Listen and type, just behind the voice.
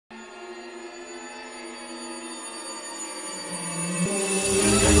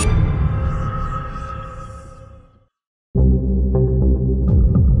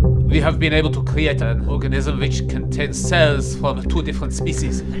we have been able to create an organism which contains cells from two different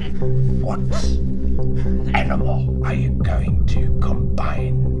species. What animal are you going to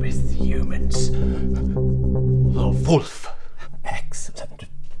combine with humans? A wolf. Excellent.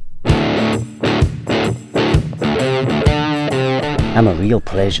 I'm a real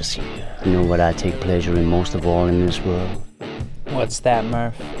pleasure seeker. You know what I take pleasure in most of all in this world? What's that,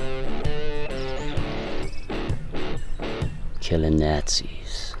 Murph? Killing Nazis.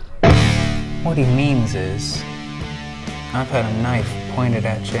 What he means is, I've had a knife pointed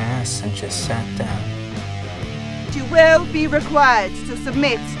at your ass since you sat down. You will be required to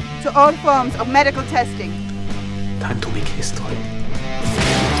submit to all forms of medical testing. Time to make history.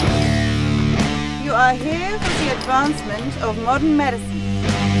 You are here for the advancement of modern medicine.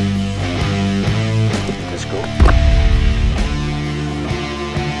 Let's go.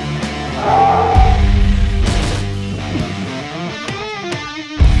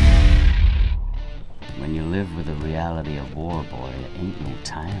 When you live with the reality of war, boy, there ain't no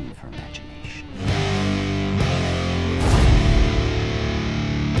time for imagination.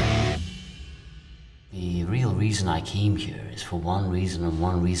 The real reason I came here is for one reason and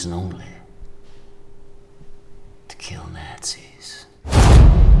one reason only.